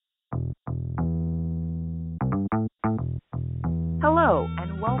Hello,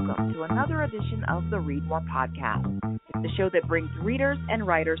 and welcome to another edition of the Read More Podcast, the show that brings readers and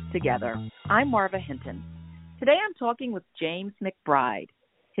writers together. I'm Marva Hinton. Today I'm talking with James McBride.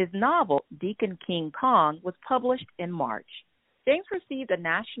 His novel, Deacon King Kong, was published in March. James received a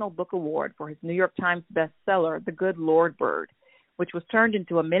National Book Award for his New York Times bestseller, The Good Lord Bird, which was turned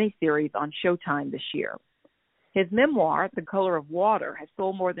into a miniseries on Showtime this year. His memoir, The Color of Water, has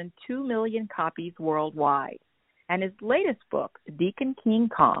sold more than 2 million copies worldwide. And his latest book, Deacon King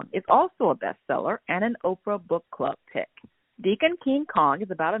Kong, is also a bestseller and an Oprah Book Club pick. Deacon King Kong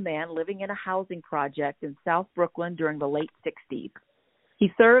is about a man living in a housing project in South Brooklyn during the late 60s.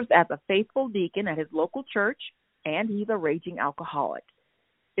 He serves as a faithful deacon at his local church, and he's a raging alcoholic.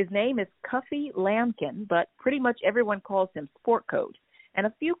 His name is Cuffy Lambkin, but pretty much everyone calls him Sport Coat, and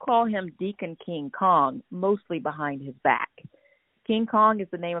a few call him Deacon King Kong, mostly behind his back. King Kong is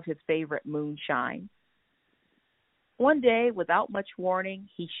the name of his favorite moonshine. One day, without much warning,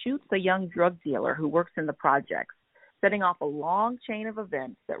 he shoots a young drug dealer who works in the projects, setting off a long chain of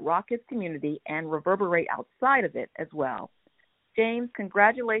events that rock his community and reverberate outside of it as well. James,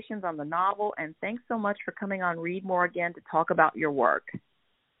 congratulations on the novel, and thanks so much for coming on Read More again to talk about your work.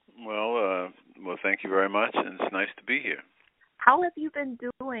 Well, thank you very much, and it's nice to be here. How have you been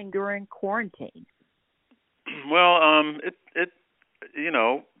doing during quarantine? Well,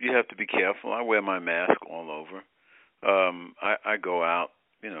 you have to be careful. I wear my mask all over. I go out,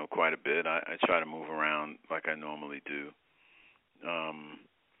 quite a bit. I try to move around like I normally do.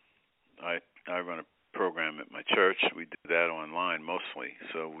 I run a program at my church. We do that online mostly,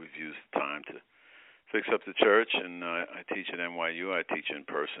 so we've used the time to fix up the church, and I teach at NYU. I teach in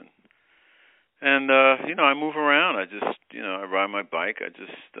person. And, I move around. I just, I ride my bike. I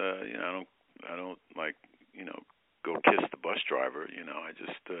just, I don't like, go kiss the bus driver. I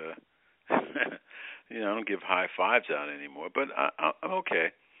just, I don't give high fives out anymore, but I'm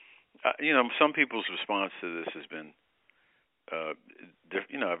okay. Some people's response to this has been,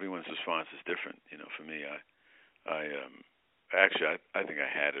 everyone's response is different. For me, I think I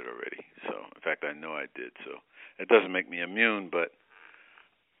had it already. So, in fact, I know I did. So, it doesn't make me immune, but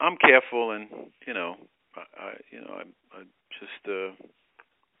I'm careful, and I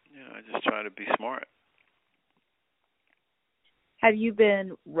just try to be smart. Have you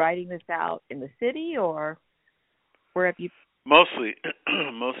been writing this out in the city, or where have you? Mostly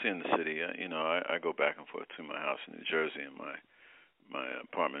in the city. I go back and forth to my house in New Jersey and my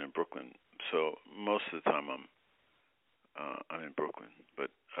apartment in Brooklyn. So most of the time I'm in Brooklyn. But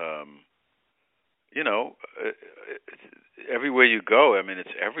everywhere you go,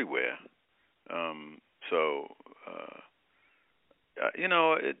 it's everywhere.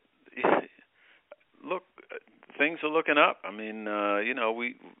 Look, things are looking up.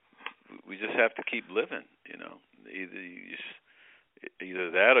 We just have to keep living.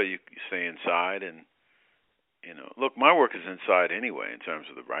 Either that or you stay inside. And look, my work is inside anyway in terms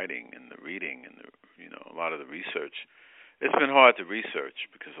of the writing and the reading and a lot of the research. It's been hard to research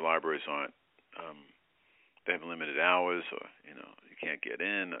because the libraries aren't. They have limited hours, or you can't get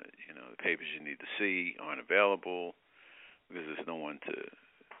in. The papers you need to see aren't available because there's no one to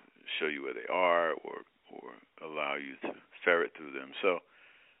show you where they are or allow you to ferret through them. So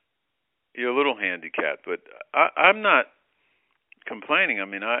you're a little handicapped, but I'm not complaining.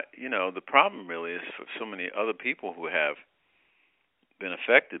 The problem really is for so many other people who have been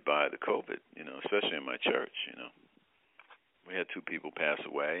affected by the COVID, especially in my church. We had 2 people pass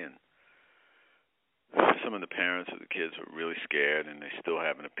away, and some of the parents of the kids were really scared, and they still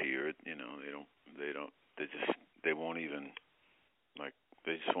haven't appeared. They won't even,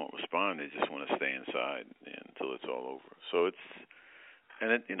 they just won't respond. They just want to stay inside until it's all over. So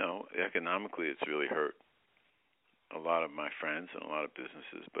economically it's really hurt a lot of my friends and a lot of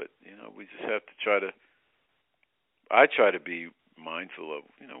businesses. But, we just have to I try to be mindful of,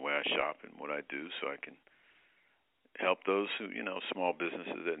 where I shop and what I do so I can help those who, small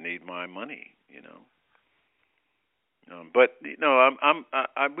businesses that need my money, But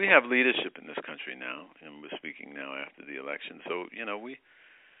we have leadership in this country now, and we're speaking now after the election. So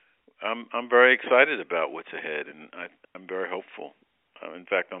I'm very excited about what's ahead, and I'm very hopeful. In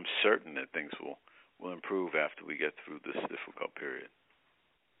fact, I'm certain that things will improve after we get through this difficult period.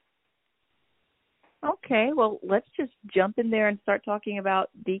 Okay, well, let's just jump in there and start talking about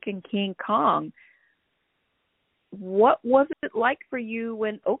Deacon King Kong. What was it like for you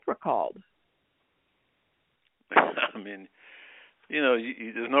when Oprah called?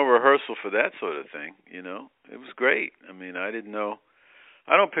 There's no rehearsal for that sort of thing, It was great. I didn't know.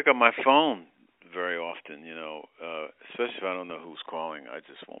 I don't pick up my phone very often, especially if I don't know who's calling. I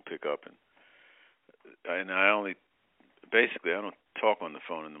just won't pick up. And I only basically I don't talk on the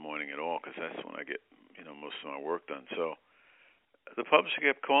phone in the morning at all because that's when I get most of my work done. So the publisher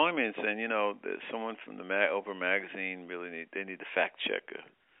kept calling me and saying, there's someone from the Oprah magazine they need to fact check a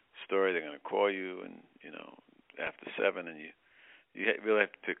story. They're going to call you, and after 7, and you really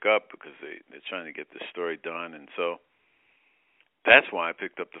have to pick up because they're trying to get this story done. And so that's why I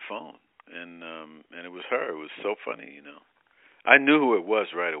picked up the phone, and it was her. It was so funny. I knew who it was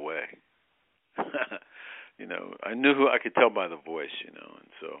right away. I knew who. I could tell by the voice, and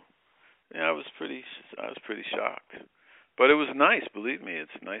so I was pretty shocked. But it was nice, believe me.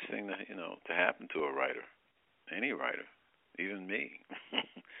 It's a nice thing to happen to a writer, any writer, even me.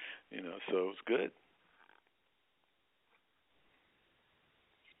 So it was good.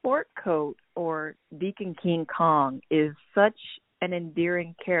 Sport Coat, or Deacon King Kong, is such an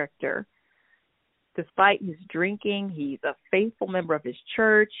endearing character. Despite his drinking, he's a faithful member of his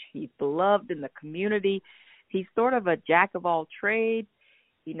church. He's beloved in the community. He's sort of a jack of all trades.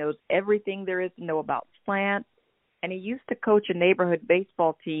 He knows everything there is to know about plants. And he used to coach a neighborhood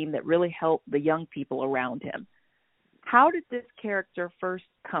baseball team that really helped the young people around him. How did this character first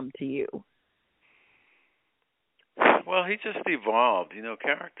come to you? Well, he just evolved.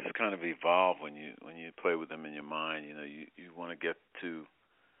 Characters kind of evolve when you play with them in your mind. You want to get to,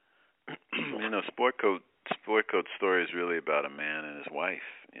 Sport Coat's story is really about a man and his wife,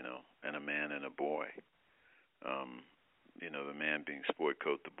 and a man and a boy. The man being Sport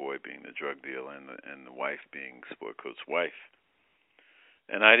Coat, the boy being the drug dealer, and the wife being Sport Coat's wife.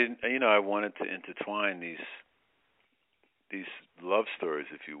 And I wanted to intertwine these love stories,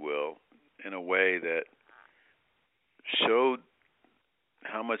 if you will, in a way that showed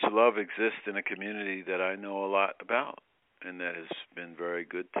how much love exists in a community that I know a lot about, and that has been very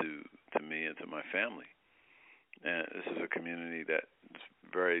good to me and to my family. And this is a community that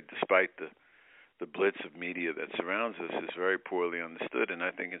is despite the blitz of media that surrounds us, is very poorly understood, and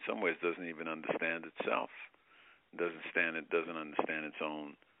I think in some ways doesn't even understand itself. It doesn't understand its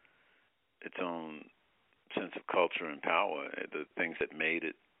own sense of culture and power, the things that made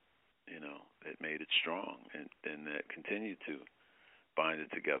it, that made it strong, and that continue to bind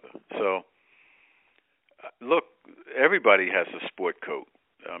it together. So, look, everybody has a sport coat,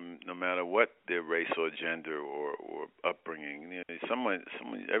 no matter what their race or gender or upbringing.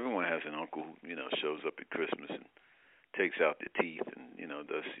 Everyone has an uncle who shows up at Christmas and takes out their teeth and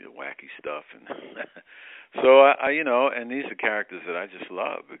does wacky stuff, and so and these are characters that I just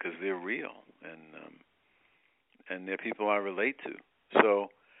love because they're real and they're people I relate to. So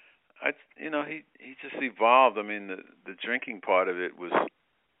he just evolved. I mean, the drinking part of it was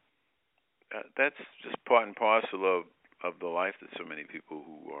that's just part and parcel of the life that so many people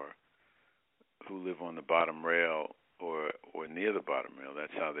who live on the bottom rail or near the bottom rail,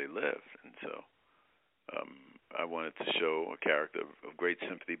 that's how they live. And so I wanted to show a character of great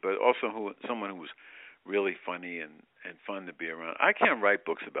sympathy, but also someone who was really funny and fun to be around. I can't write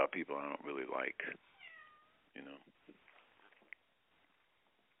books about people I don't really like.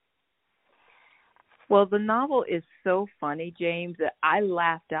 Well, the novel is so funny, James, that I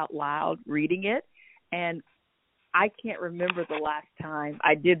laughed out loud reading it, and I can't remember the last time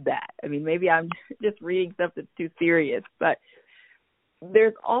I did that. I mean, maybe I'm just reading stuff that's too serious, but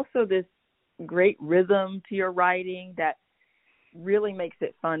there's also this great rhythm to your writing that really makes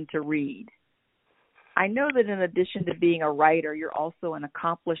it fun to read. I know that in addition to being a writer, you're also an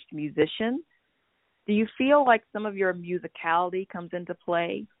accomplished musician. Do you feel like some of your musicality comes into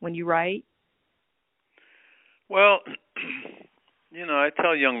play when you write? Well, I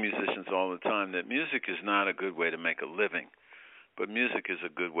tell young musicians all the time that music is not a good way to make a living, but music is a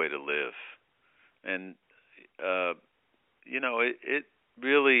good way to live. And, it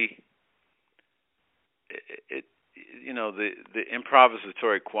really, the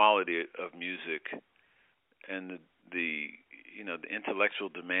improvisatory quality of music and the intellectual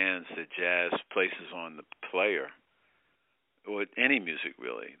demands that jazz places on the player, or any music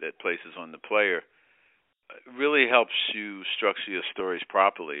really that places on the player, really helps you structure your stories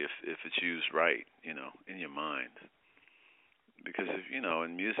properly if it's used right, in your mind. Because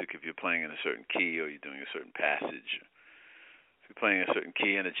in music, if you're playing in a certain key or you're doing a certain passage, if you're playing a certain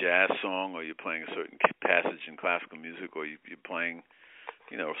key in a jazz song or you're playing a certain passage in classical music or you're playing,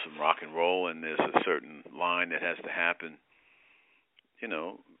 some rock and roll and there's a certain line that has to happen,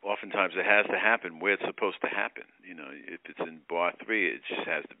 oftentimes it has to happen where it's supposed to happen. If it's in bar 3, it just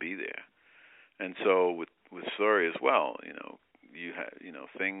has to be there. And so with story as well,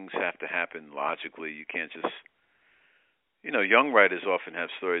 things have to happen logically. You can't just, young writers often have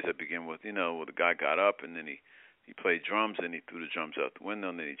stories that begin with, well, the guy got up and then he he played drums and he threw the drums out the window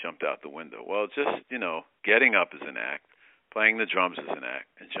and then he jumped out the window. Well, just, getting up is an act, playing the drums is an act,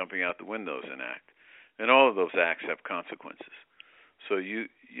 and jumping out the window is an act. And all of those acts have consequences. So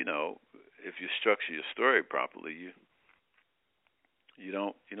if you structure your story properly, you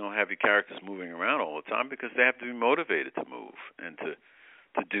don't have your characters moving around all the time because they have to be motivated to move and to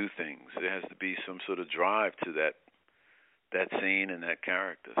do things. There has to be some sort of drive to that scene and that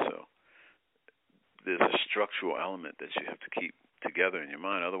character. So there's a structural element that you have to keep together in your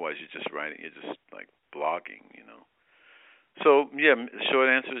mind. Otherwise, you're just writing. You're just like blogging. So yeah, the short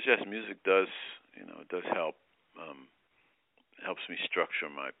answer is yes. Music does help. Helps me structure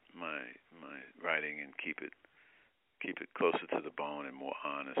my writing and keep it closer to the bone and more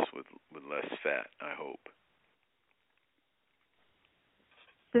honest with less fat, I hope.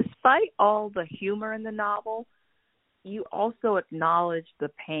 Despite all the humor in the novel, you also acknowledge the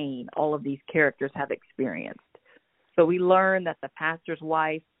pain all of these characters have experienced. So we learn that the pastor's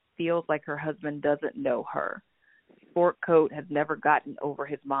wife feels like her husband doesn't know her. Sport Coat has never gotten over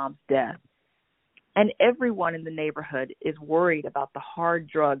his mom's death. And everyone in the neighborhood is worried about the hard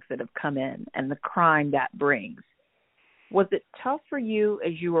drugs that have come in and the crime that brings. Was it tough for you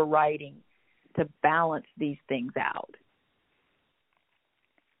as you were writing to balance these things out?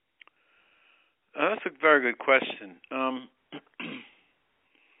 That's a very good question.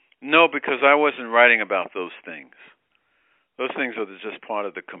 No, because I wasn't writing about those things. Those things are just part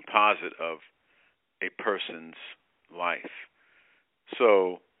of the composite of a person's life.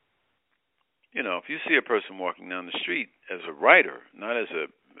 So, if you see a person walking down the street as a writer, not as a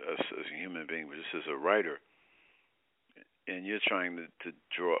human being, but just as a writer, and you're trying to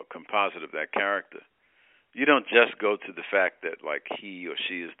draw a composite of that character, you don't just go to the fact that like he or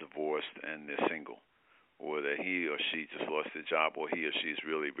she is divorced and they're single, or that he or she just lost their job, or he or she is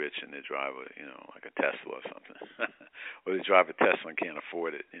really rich and they drive like a Tesla or something, or they drive a Tesla and can't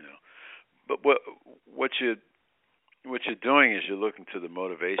afford it, But what you're doing is you're looking to the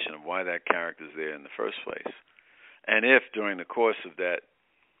motivation of why that character is there in the first place, and if during the course of that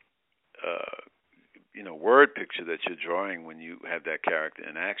word picture that you're drawing when you have that character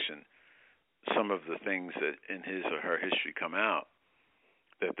in action, some of the things that in his or her history come out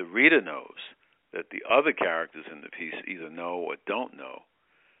that the reader knows, that the other characters in the piece either know or don't know,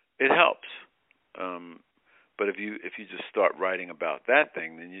 it helps. But if you just start writing about that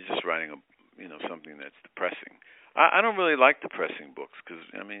thing, then you're just writing something that's depressing. I don't really like depressing books because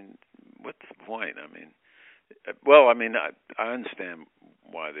what's the point? I understand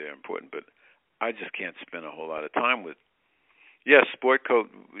why they're important, but I just can't spend a whole lot of time with. Yes, Sport Coat,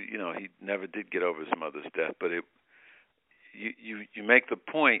 he never did get over his mother's death, but you make the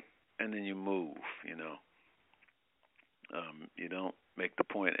point and then you move, you don't make the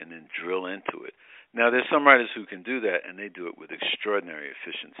point and then drill into it. Now, there's some writers who can do that, and they do it with extraordinary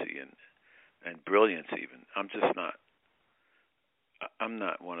efficiency and brilliance even. I'm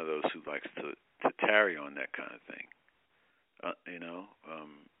not one of those who likes to tarry on that kind of thing,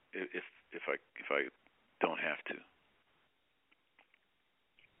 if I don't have to.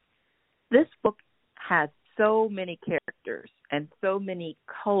 This book has so many characters and so many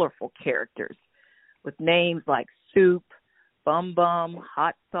colorful characters with names like Soup, Bum Bum,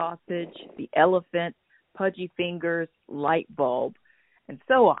 Hot Sausage, the Elephant, Pudgy Fingers, Light Bulb, and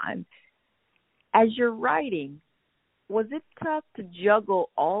so on. As you're writing, was it tough to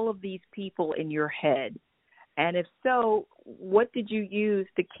juggle all of these people in your head? And if so, what did you use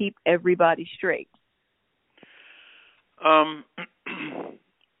to keep everybody straight?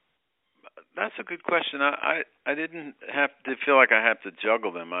 That's a good question. I didn't have to feel like I had to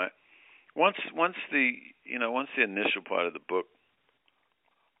juggle them. Once the initial part of the book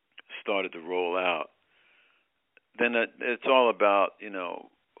started to roll out, then it's all about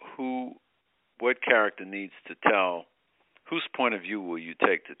what character needs to tell, whose point of view will you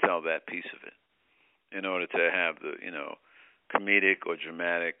take to tell that piece of it, in order to have the comedic or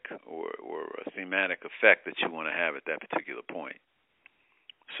dramatic or a thematic effect that you want to have at that particular point.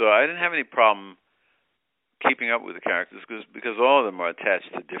 So I didn't have any problem keeping up with the characters because all of them are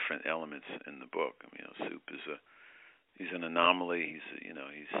attached to different elements in the book. Soup he's an anomaly.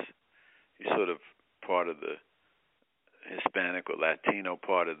 He's sort of part of the Hispanic or Latino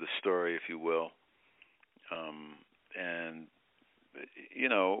part of the story, if you will. And you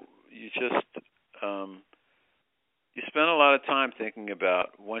just you spend a lot of time thinking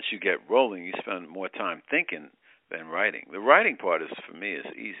about. Once you get rolling, you spend more time thinking than writing. The writing part for me is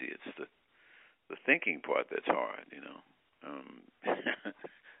easy. It's the thinking part that's hard.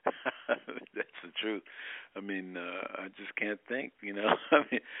 That's the truth. I just can't think.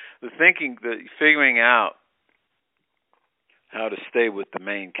 The thinking, the figuring out how to stay with the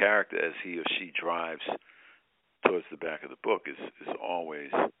main character as he or she drives towards the back of the book is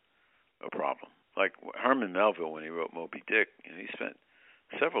always a problem. Like Herman Melville, when he wrote Moby Dick, he spent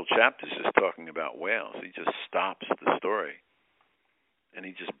several chapters just talking about whales. He just stops the story, and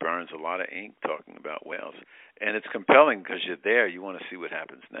he just burns a lot of ink talking about whales. And it's compelling because you're there. You want to see what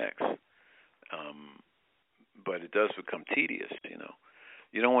happens next. But it does become tedious,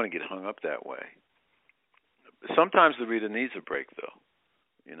 You don't want to get hung up that way. Sometimes the reader needs a break, though.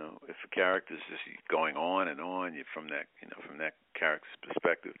 If a character's just going on and on, from that character's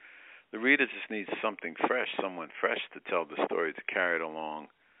perspective, the reader just needs something fresh, someone fresh to tell the story, to carry it along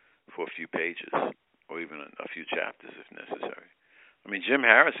for a few pages or even a few chapters if necessary. I mean, Jim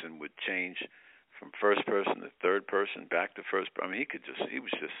Harrison would change from first person to third person, back to first. I mean, he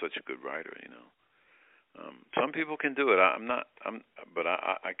was just such a good writer, Some people can do it. I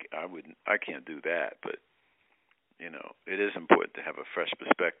can't do that. But it is important to have a fresh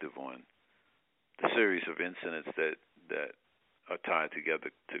perspective on the series of incidents that are tied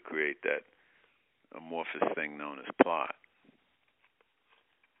together to create that amorphous thing known as plot.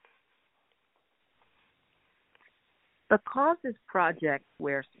 The Causes Project,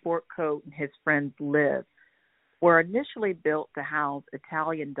 where Sport Coat and his friends live, were initially built to house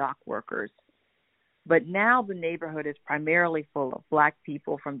Italian dock workers. But now the neighborhood is primarily full of black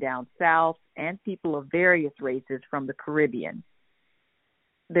people from down south and people of various races from the Caribbean.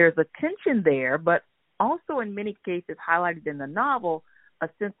 There's a tension there, but also in many cases highlighted in the novel, a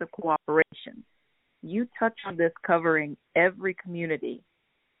sense of cooperation. You touch on this covering every community.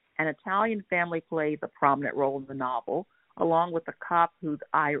 An Italian family plays a prominent role in the novel, along with a cop who's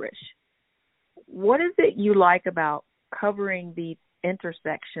Irish. What is it you like about covering these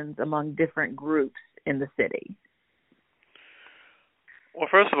intersections among different groups in the city? Well,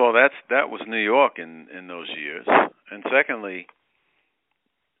 first of all, that was New York in those years, and secondly,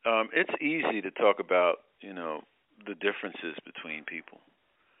 it's easy to talk about the differences between people,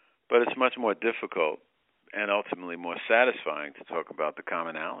 but it's much more difficult and ultimately more satisfying to talk about the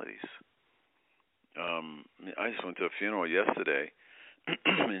commonalities. I just went to a funeral yesterday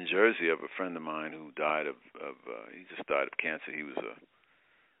in Jersey of a friend of mine who died he just died of cancer. He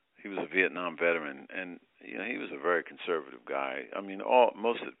was a Vietnam veteran, and he was a very conservative guy. I mean,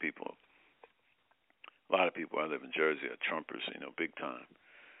 most of the people, a lot of people I live in Jersey are Trumpers, big time.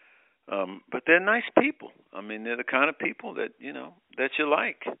 But they're nice people. I mean, they're the kind of people that that you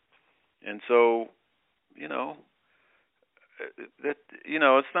like, and so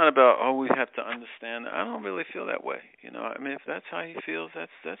it's not about we have to understand. I don't really feel that way. I mean, if that's how he feels,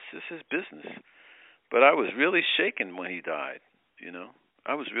 that's just his business. But I was really shaken when he died.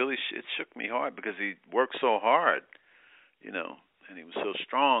 I was really it shook me hard because he worked so hard, and he was so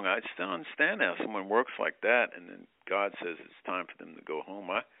strong. I just don't understand how someone works like that, and then God says it's time for them to go home.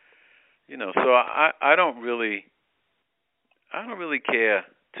 So I don't really care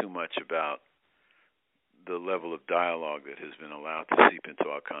too much about the level of dialogue that has been allowed to seep into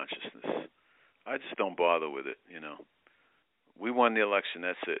our consciousness. I just don't bother with it. We won the election.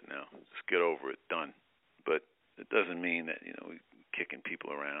 That's it. Now just get over it. Done. But it doesn't mean that we're kicking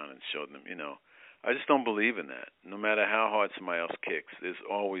people around and showing them. I just don't believe in that. No matter how hard somebody else kicks, there's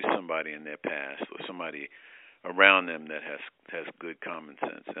always somebody in their past or somebody around them that has good common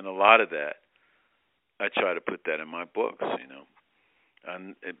sense. And a lot of that, I try to put that in my books.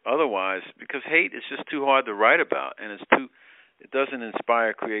 And otherwise, because hate is just too hard to write about, and it doesn't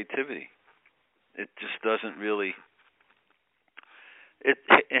inspire creativity. It just doesn't really.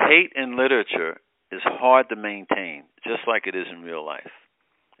 Hate in literature is hard to maintain, just like it is in real life.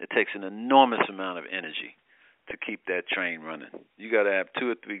 It takes an enormous amount of energy to keep that train running. You got to have 2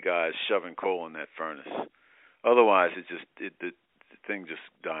 or 3 guys shoving coal in that furnace. Otherwise, the thing just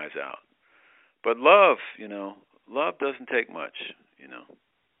dies out. But love, love doesn't take much.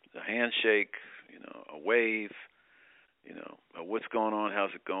 A handshake, a wave, what's going on,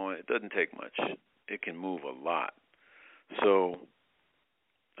 how's it going? It doesn't take much. It can move a lot. So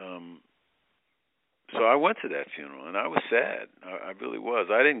I went to that funeral, and I was sad. I really was.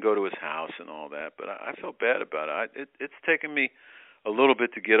 I didn't go to his house and all that, but I felt bad about it. It's taken me a little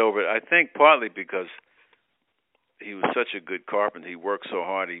bit to get over it. I think partly because he was such a good carpenter. He worked so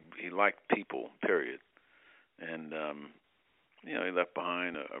hard. He liked people, period. And he left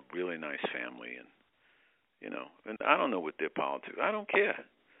behind a really nice family, and I don't know what their politics. I don't care.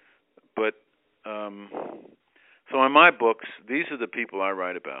 But so in my books, these are the people I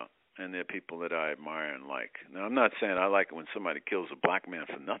write about, and they're people that I admire and like. Now, I'm not saying I like it when somebody kills a black man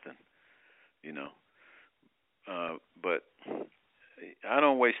for nothing, but I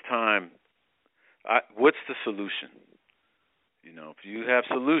don't waste time. What's the solution? You know, if you have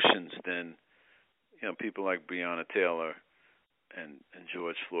solutions, then people like Breonna Taylor and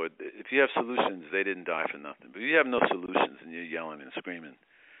George Floyd. If you have solutions, they didn't die for nothing. But if you have no solutions and you're yelling and screaming,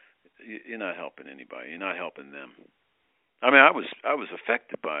 you're not helping anybody. You're not helping them. I mean, I was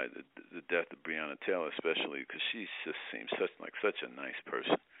affected by the death of Breonna Taylor, especially because she just seems such a nice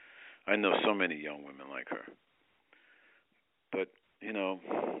person. I know so many young women like her. But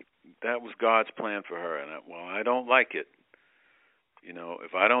that was God's plan for her, and I don't like it.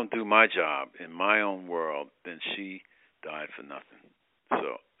 If I don't do my job in my own world, then she died for nothing.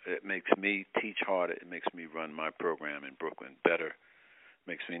 So it makes me teach harder. It makes me run my program in Brooklyn better. It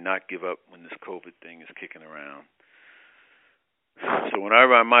makes me not give up when this COVID thing is kicking around. So when I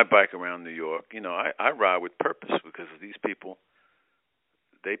ride my bike around New York, I ride with purpose because of these people.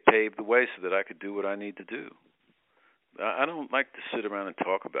 They paved the way so that I could do what I need to do. I don't like to sit around and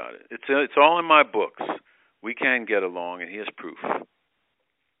talk about it. It's all in my books. We can get along, and here's proof.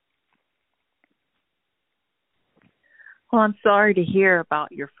 Well, I'm sorry to hear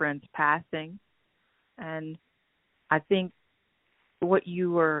about your friend's passing. And I think what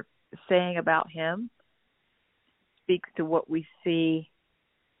you were saying about him speaks to what we see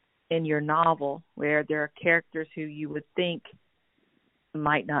in your novel, where there are characters who you would think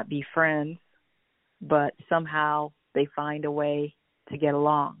might not be friends, but somehow they find a way to get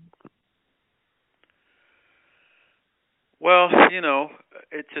along. Well,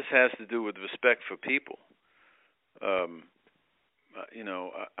 it just has to do with respect for people.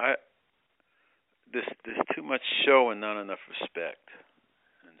 There's too much show and not enough respect,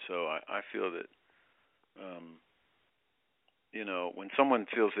 and so I feel that, when someone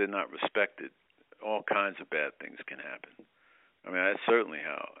feels they're not respected, all kinds of bad things can happen. I mean, that's certainly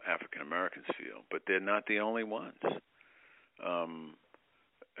how African Americans feel, but they're not the only ones.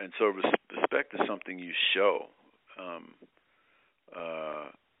 And so respect is something you show.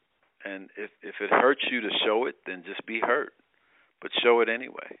 And if it hurts you to show it, then just be hurt, but show it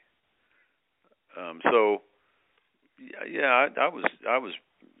anyway. So yeah, I was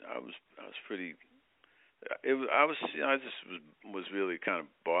pretty. I just was really kind of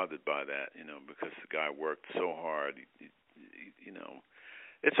bothered by that, because the guy worked so hard. He,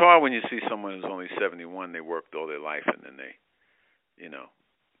 it's hard when you see someone who's only 71. They worked all their life, and then they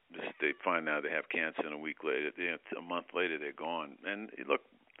find out they have cancer, and a month later they're gone. And look,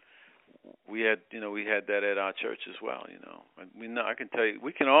 we had that at our church as well. I can tell you,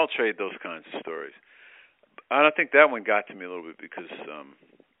 we can all trade those kinds of stories. I don't think that one got to me a little bit because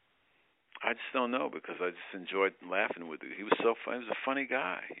I just don't know, because I just enjoyed laughing with him. He was so funny. He was a funny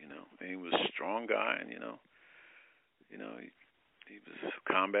guy, and he was a strong guy, and he was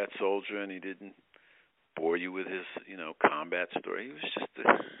a combat soldier, and he didn't bore you with his combat story. He was just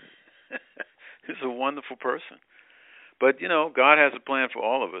he was a wonderful person. But God has a plan for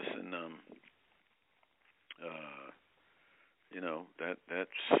all of us, and that's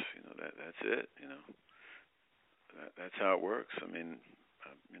it. That's how it works. I mean,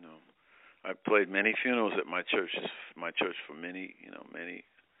 I've played many funerals at my church for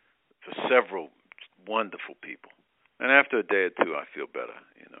for several wonderful people. And after a day or two, I feel better,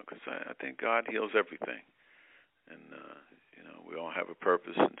 because I think God heals everything, and we all have a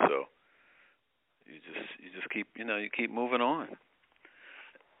purpose, and so you just keep you keep moving on.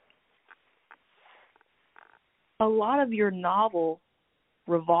 A lot of your novel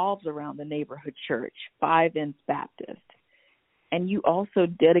revolves around the neighborhood church, Five Ends Baptist, and you also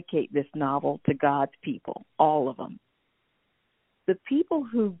dedicate this novel to God's people, all of them. The people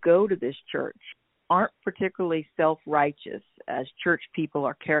who go to this church aren't particularly self-righteous, as church people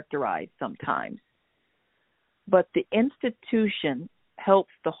are characterized sometimes, but the institution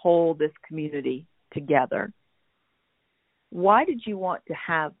helps to hold this community together. Why did you want to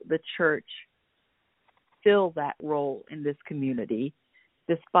have the church fill that role in this community,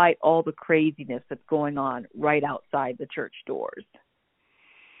 despite all the craziness that's going on right outside the church doors?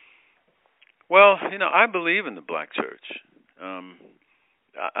 Well, I believe in the black church. I'm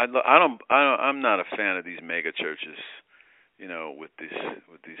not a fan of these mega churches, with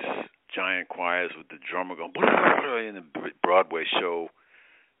these giant choirs with the drummer going in the Broadway show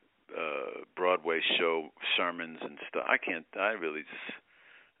sermons and stuff. I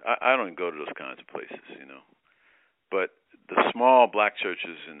don't go to those kinds of places, But the small black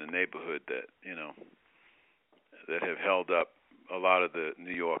churches in the neighborhood that that have held up a lot of the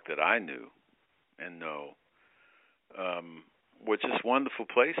New York that I knew and know, were just wonderful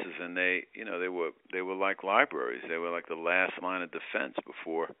places, and they were like libraries. They were like the last line of defense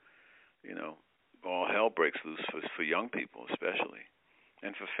before all hell breaks loose for young people, especially.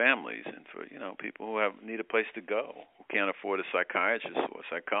 and for families, and for people who need a place to go, who can't afford a psychiatrist or a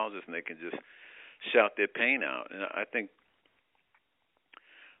psychologist, and they can just shout their pain out. And I think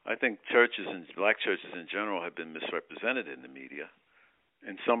churches and black churches in general have been misrepresented in the media,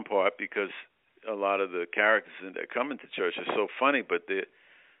 in some part because a lot of the characters that come into church are so funny, but they're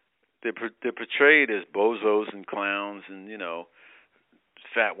portrayed as bozos and clowns, and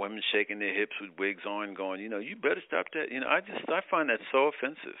fat women shaking their hips with wigs on, going, you better stop that. I find that so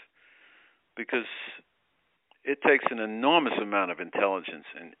offensive, because it takes an enormous amount of intelligence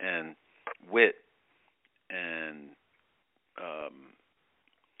and wit and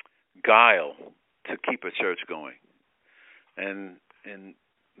guile to keep a church going. And in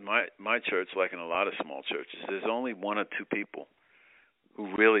my church, like in a lot of small churches, there's only one or two people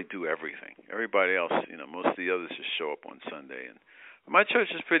who really do everything. Everybody else, most of the others just show up on Sunday. And my church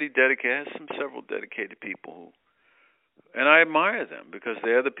is pretty dedicated. It has several dedicated people and I admire them, because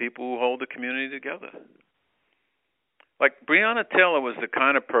they're the people who hold the community together. Like Breonna Taylor was the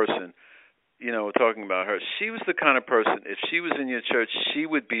kind of person, talking about her, she was the kind of person, if she was in your church, she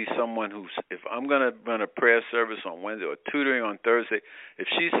would be someone if I'm going to run a prayer service on Wednesday or tutoring on Thursday, if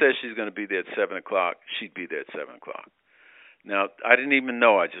she says she's going to be there at 7 o'clock, she'd be there at 7 o'clock. Now, I didn't even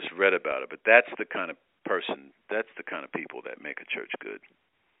know, I just read about it, but that's the kind of person, that's the kind of people that make a church good.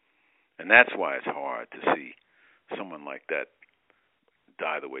 And that's why it's hard to see someone like that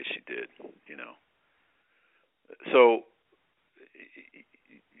die the way she did, So,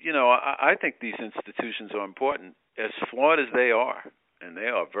 I think these institutions are important, as flawed as they are, and they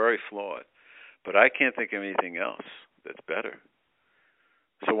are very flawed. But I can't think of anything else that's better.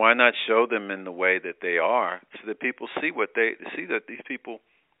 So why not show them in the way that they are, so that people see that these people,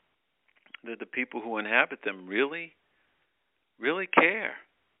 that the people who inhabit them really, really care,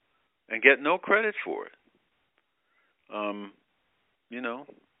 and get no credit for it.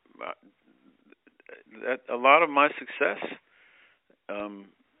 That a lot of my success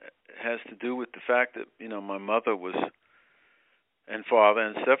has to do with the fact that my mother and father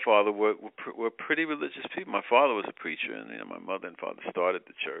and stepfather were pretty religious people. My father was a preacher, and my mother and father started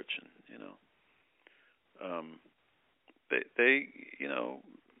the church, and they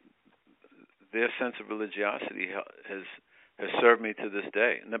their sense of religiosity has served me to this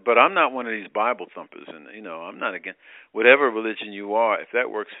day. But I'm not one of these Bible thumpers, and I'm not against whatever religion you are. If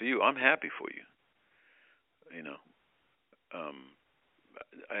that works for you, I'm happy for you.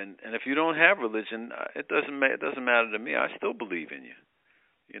 And if you don't have religion, it doesn't matter to me. I still believe in you.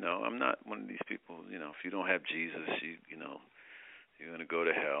 I'm not one of these people. If you don't have Jesus, you're going to go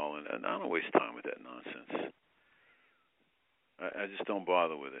to hell, and I don't waste time with that nonsense. I just don't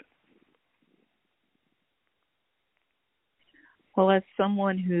bother with it. Well, as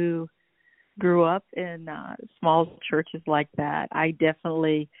someone who grew up in small churches like that, I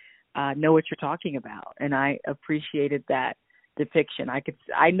definitely know what you're talking about, and I appreciated that depiction.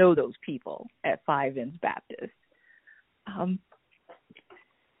 I know those people at Five Ends Baptist.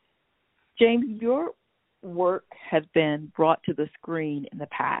 James, your work has been brought to the screen in the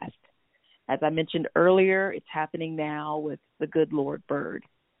past. As I mentioned earlier, it's happening now with The Good Lord Bird.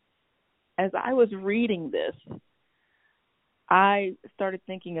 As I was reading this, I started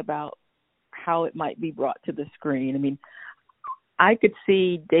thinking about how it might be brought to the screen. I mean, I could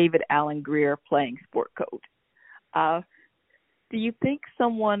see David Alan Grier playing Sport Coat. Do you think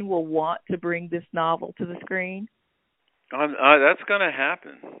someone will want to bring this novel to the screen? That's going to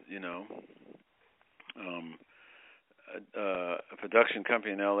happen, A production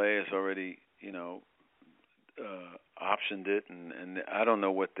company in L.A. has already, optioned it, and I don't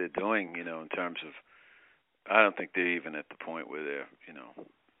know what they're doing, in terms of, I don't think they're even at the point where they're,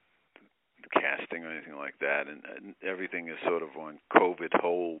 casting or anything like that, and everything is sort of on COVID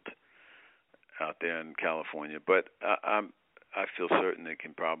hold out there in California. But I feel certain they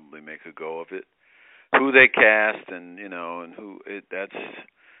can probably make a go of it. Who they cast and who that's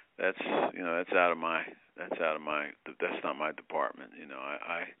out of my that's not my department.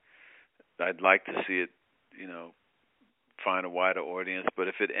 I'd like to see it find a wider audience, but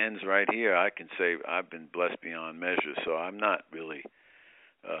if it ends right here, I can say I've been blessed beyond measure. So I'm not really.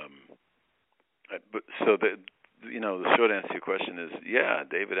 But so the short answer to your question is, yeah,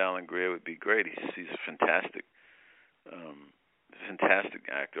 David Alan Grier would be great. He's a fantastic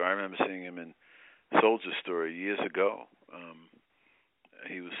actor. I remember seeing him in Soldier Story years ago.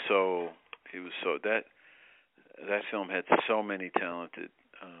 That film had so many talented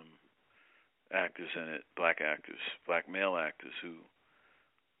actors in it, black male actors who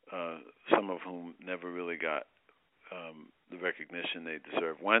some of whom never really got the recognition they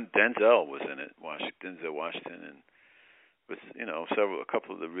deserve. Denzel was in it, Denzel Washington, with a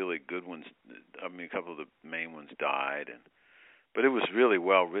couple of the really good ones. I mean, a couple of the main ones died, but it was really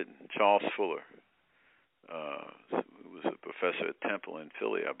well written. Charles Fuller, who was a professor at Temple in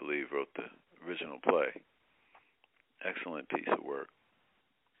Philly, I believe, wrote the original play. Excellent piece of work.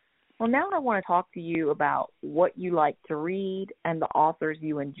 Well, now I want to talk to you about what you like to read and the authors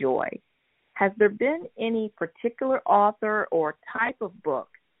you enjoy. Has there been any particular author or type of book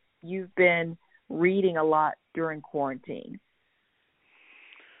you've been reading a lot during quarantine?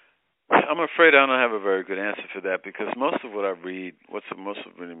 I'm afraid I don't have a very good answer for that, because most of what I read, most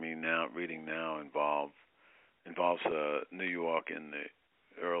of reading now involves New York in the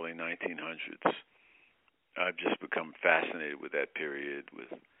early 1900s. I've just become fascinated with that period, with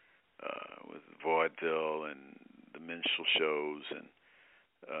vaudeville and the minstrel shows and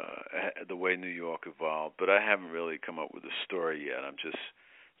the way New York evolved. But I haven't really come up with a story yet. I'm just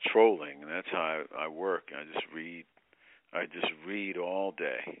trolling, and that's how I work. I just read all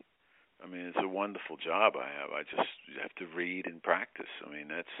day. I mean, it's a wonderful job I have. I just have to read and practice. I mean,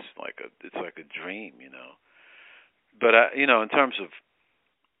 it's like a dream, you know. But in terms of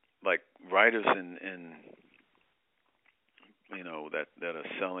like writers in that are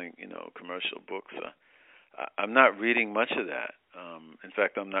selling commercial books, I'm not reading much of that. In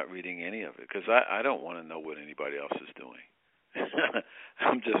fact, I'm not reading any of it because I don't want to know what anybody else is doing.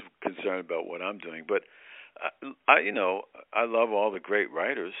 I'm just concerned about what I'm doing. But I love all the great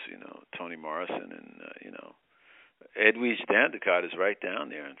writers. Toni Morrison and Edwidge Dandicott is right down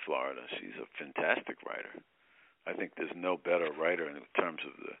there in Florida. She's a fantastic writer. I think there's no better writer in terms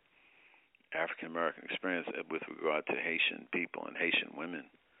of the African American experience with regard to Haitian people and Haitian women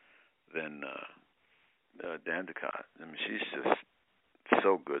than Dandicott. I mean, she's just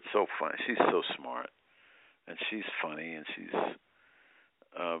so good, so funny. She's so smart, and she's funny, and she's.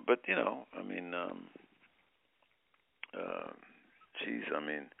 But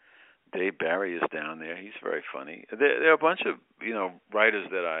Dave Barry is down there. He's very funny. There are a bunch of writers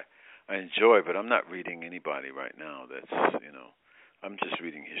that I enjoy, but I'm not reading anybody right now. I'm just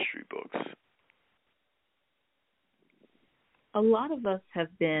reading history books. A lot of us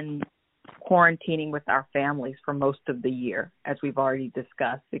have been quarantining with our families for most of the year, as we've already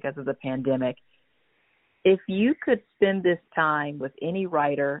discussed, because of the pandemic. If you could spend this time with any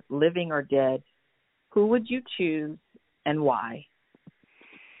writer, living or dead, who would you choose and why?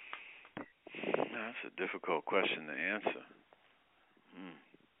 That's a difficult question to answer.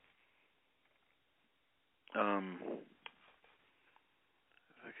 If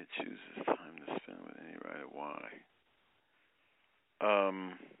I could choose this time to spend with any writer, why?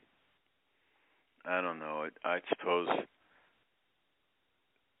 I don't know. I suppose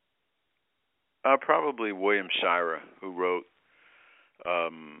probably William Shirer, who wrote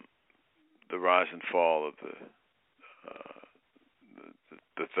The Rise and Fall of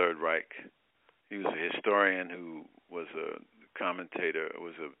the Third Reich. He was a historian who was a commentator. He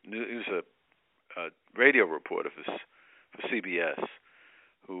was a radio reporter for CBS,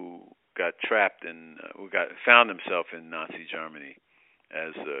 who got trapped found himself in Nazi Germany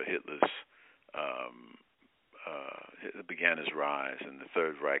as Hitler's began his rise, and the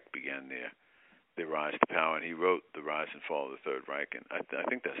Third Reich began their rise to power. And he wrote The Rise and Fall of the Third Reich, and I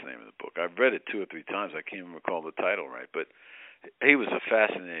think that's the name of the book. I've read it 2 or 3 times. I can't even recall the title right, but he was a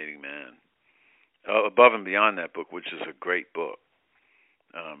fascinating man. Above and Beyond that book, which is a great book,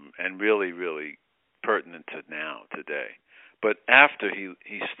 and really, really pertinent to now, today. But after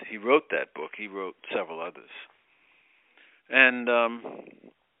he wrote that book, he wrote several others, and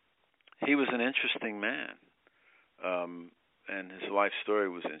he was an interesting man, and his life story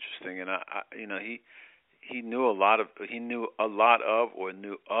was interesting. And he knew a lot of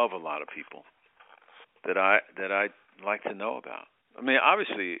people that I'd like to know about. I mean,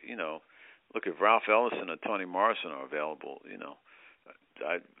 obviously, look, if Ralph Ellison or Toni Morrison are available,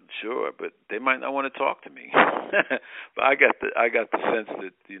 sure, but they might not want to talk to me. But I got the sense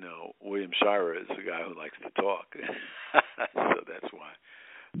that William Shirer is a guy who likes to talk, so that's why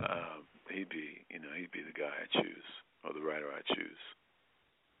he'd be the guy I choose, or the writer I choose.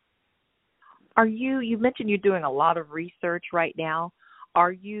 You mentioned you're doing a lot of research right now.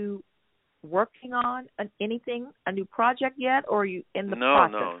 Are you working on a new project yet, or are you in the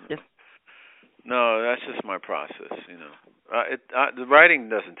process? No, that's just my process. The writing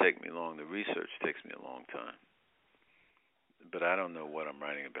doesn't take me long. The research takes me a long time. But I don't know what I'm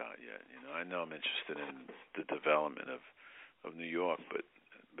writing about yet. I know I'm interested in the development of New York, but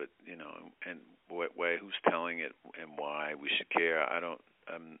and who's telling it and why we should care. I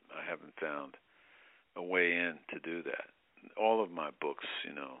haven't found a way in to do that. All of my books,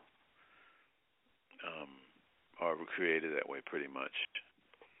 are created that way pretty much.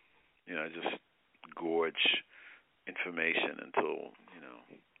 Just gorge information until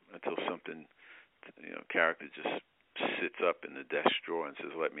something, character just sits up in the desk drawer and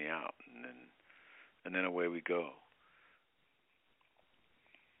says, "Let me out," and then away we go.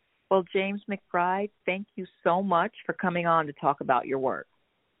 Well, James McBride, thank you so much for coming on to talk about your work.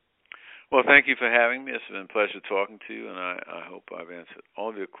 Well, thank you for having me. It's been a pleasure talking to you, and I hope I've answered all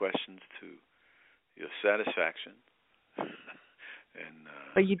of your questions to your satisfaction.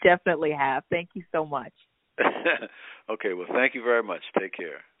 Well, you definitely have. Thank you so much. Okay, well, thank you very much. Take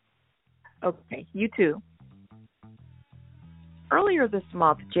care. Okay, you too. Earlier this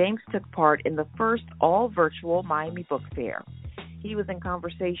month, James took part in the first all-virtual Miami Book Fair. He was in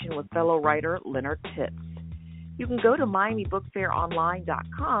conversation with fellow writer Leonard Pitts. You can go to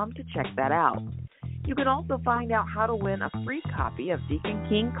MiamiBookFairOnline.com to check that out. You can also find out how to win a free copy of Deacon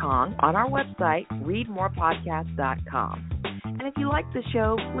King Kong on our website, readmorepodcast.com. And if you like the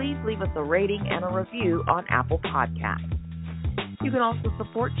show, please leave us a rating and a review on Apple Podcasts. You can also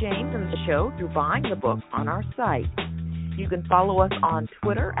support James and the show through buying the book on our site. You can follow us on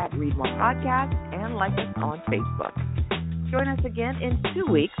Twitter at ReadMorePodcast and like us on Facebook. Join us again in 2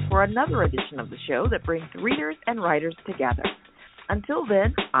 weeks for another edition of the show that brings readers and writers together. Until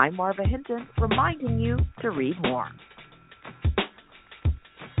then, I'm Marva Hinton, reminding you to read more.